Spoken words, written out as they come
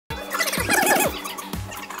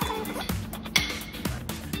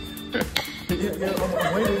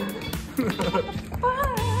I'm waiting. I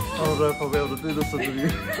don't know if I'll be able to do this interview.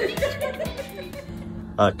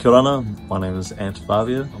 Kia ora, my name is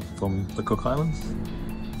Vavia. I'm from the Cook Islands.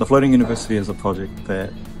 The Floating University is a project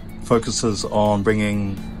that focuses on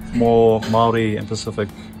bringing more Māori and Pacific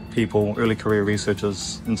people, early career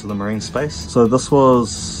researchers, into the marine space. So this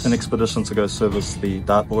was an expedition to go service the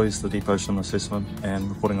DART buoys, the Deep Ocean Assessment and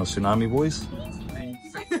Reporting of Tsunami buoys.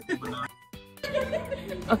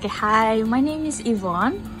 Okay, hi, my name is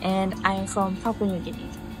Yvonne and I'm from Papua New Guinea.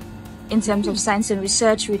 In terms of science and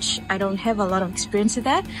research, which I don't have a lot of experience with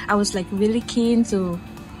that, I was like really keen to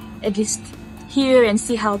at least hear and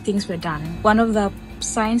see how things were done. One of the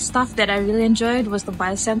science stuff that I really enjoyed was the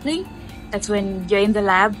biosampling. That's when you're in the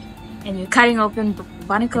lab and you're cutting open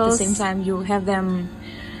barnacles. At the same time, you have them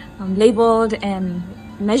labeled and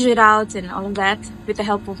measured out and all of that with the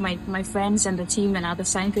help of my friends and the team and other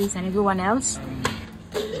scientists and everyone else.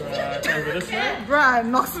 Bruh,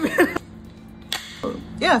 knocks me.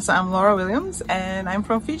 Yes, I'm Laura Williams and I'm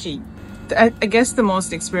from Fiji. I guess the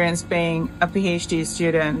most experience being a PhD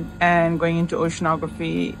student and going into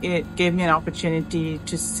oceanography, it gave me an opportunity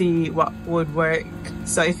to see what would work.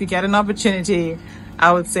 So if you get an opportunity,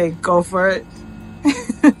 I would say go for it.